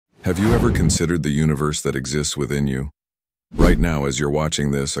Have you ever considered the universe that exists within you? Right now, as you're watching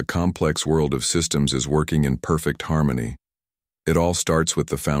this, a complex world of systems is working in perfect harmony. It all starts with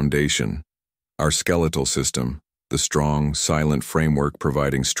the foundation, our skeletal system, the strong, silent framework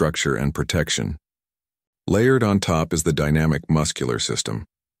providing structure and protection. Layered on top is the dynamic muscular system,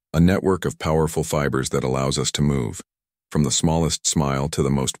 a network of powerful fibers that allows us to move, from the smallest smile to the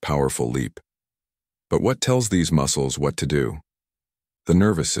most powerful leap. But what tells these muscles what to do? The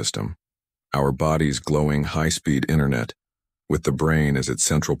nervous system, our body's glowing high-speed internet, with the brain as its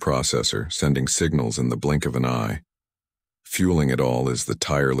central processor, sending signals in the blink of an eye. Fueling it all is the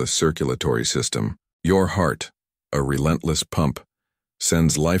tireless circulatory system. Your heart, a relentless pump,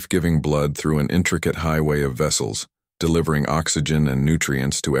 sends life-giving blood through an intricate highway of vessels, delivering oxygen and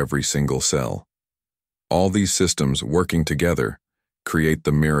nutrients to every single cell. All these systems working together create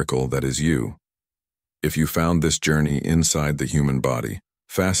the miracle that is you. If you found this journey inside the human body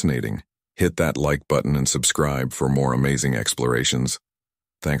fascinating, hit that like button and subscribe for more amazing explorations.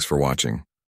 Thanks for watching.